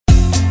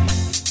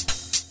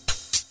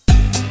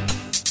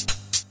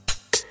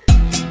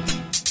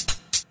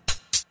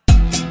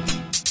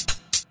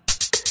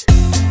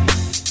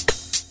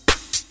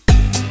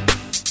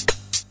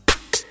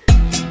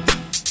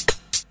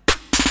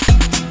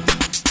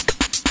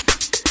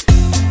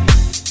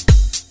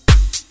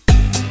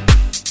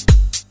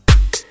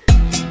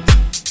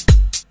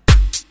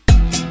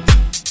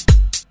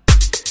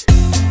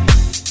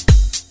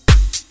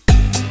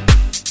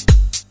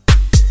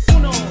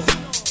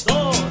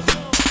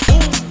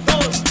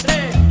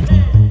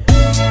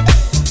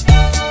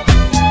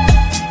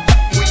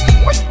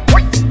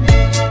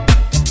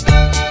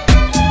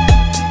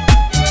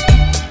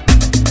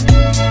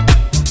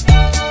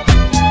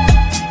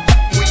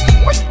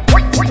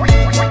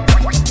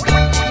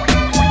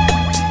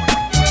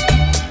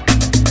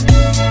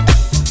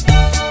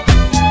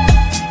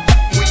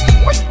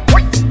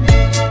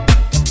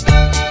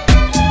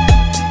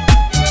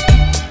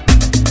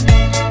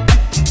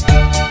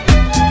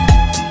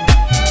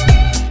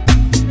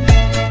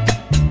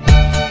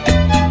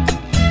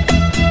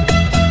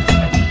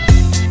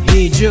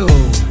Joe,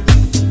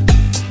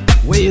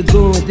 where you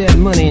going with that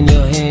money in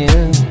your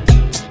hand?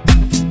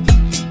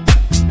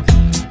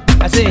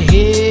 I said,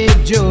 hey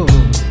Joe,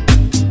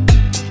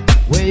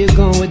 where you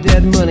going with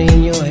that money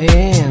in your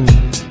hand?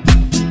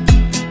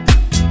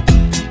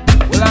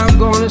 Well, I'm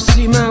gonna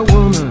see my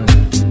woman.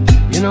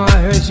 You know, I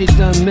heard she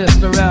done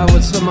messed around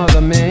with some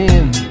other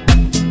man.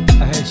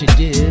 I heard she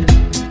did.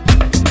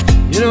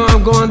 You know,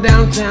 I'm going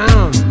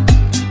downtown.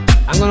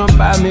 I'm gonna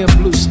buy me a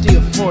blue steel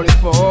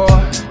 44.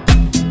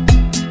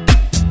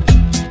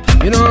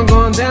 You know, I'm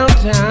going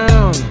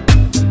downtown,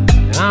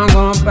 and I'm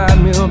gonna buy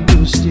me a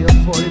blue steel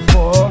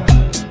 44.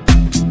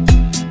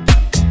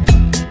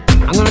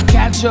 I'm gonna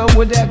catch up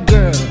with that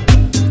girl.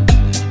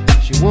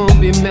 She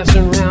won't be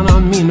messing around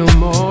on me no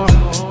more.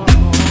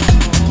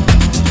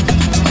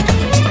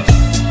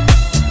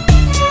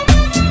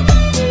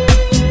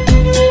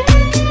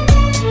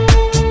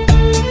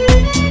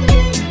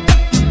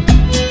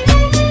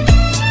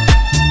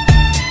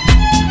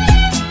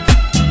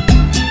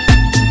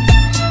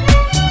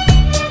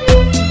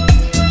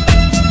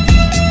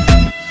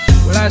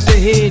 I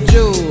say, hey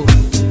Joe,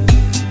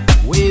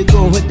 where you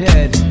going with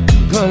that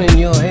gun in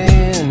your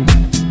hand?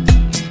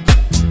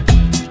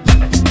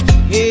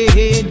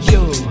 Hey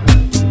Joe,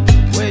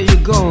 where you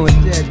going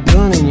with that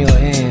gun in your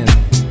hand?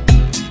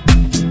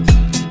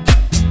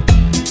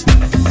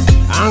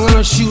 I'm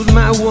gonna shoot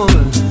my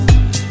woman.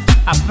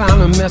 I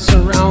found her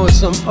messing around with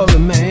some other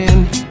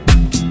man.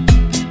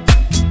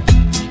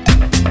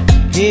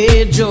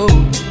 Hey Joe,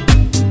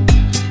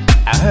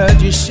 I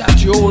heard you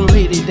shot your old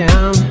lady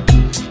down.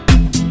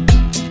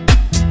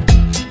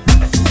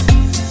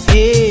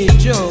 Hey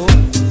Joe,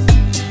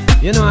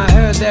 you know I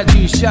heard that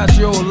you shot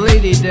your old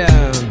lady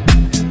down.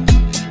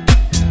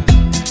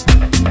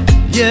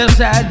 Yes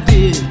I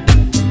did,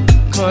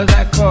 'cause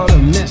I caught her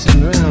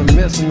messing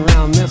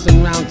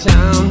around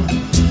town.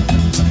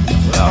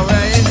 Well,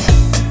 alright.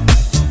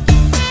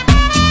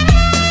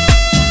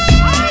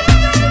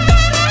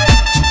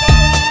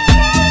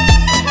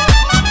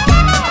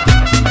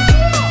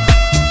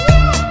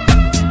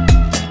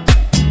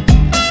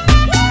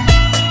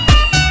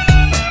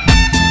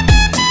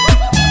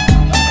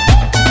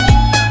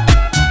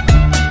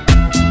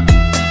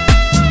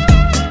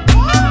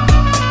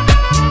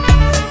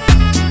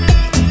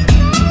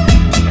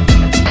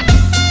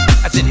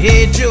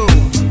 Hey Joe,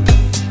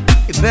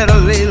 you better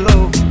lay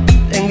low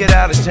and get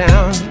out of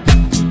town.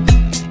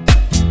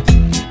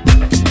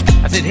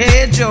 I said,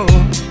 hey Joe,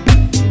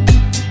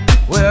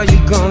 where are you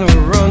gonna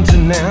run to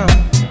now?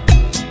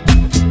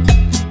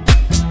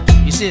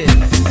 He said,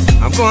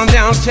 I'm going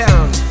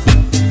downtown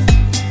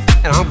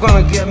and I'm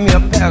gonna get me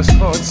a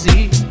passport,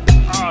 see?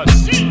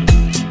 See.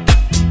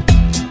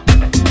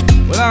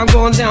 Well, I'm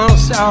going down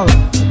south,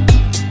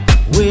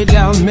 way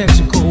down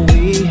Mexico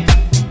way.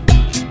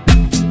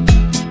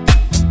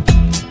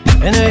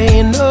 And there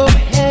ain't no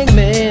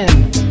hangman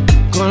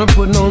gonna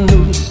put no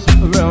noose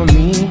around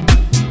me.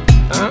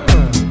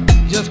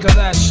 Just 'cause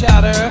I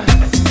shot her.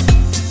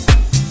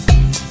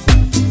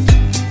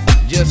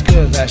 Just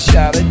 'cause I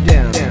shot her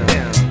down.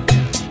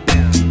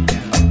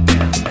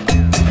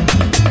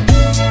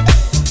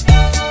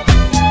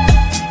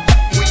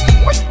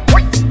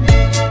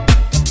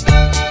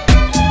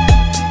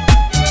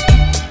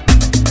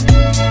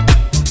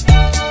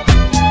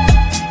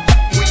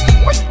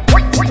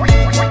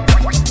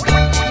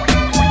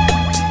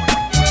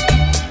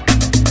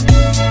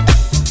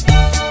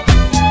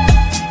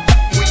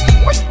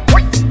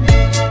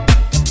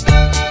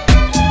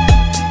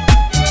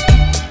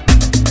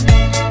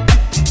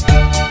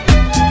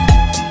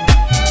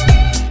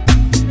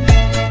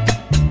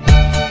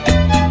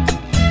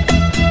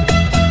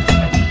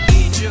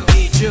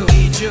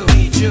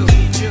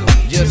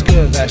 Just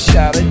 'cause I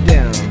shot her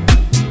down.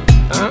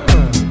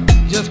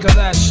 Just 'cause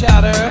I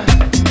shot her.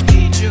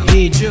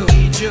 Hey Joe.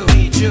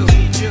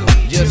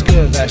 Just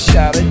 'cause I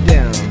shot her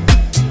down.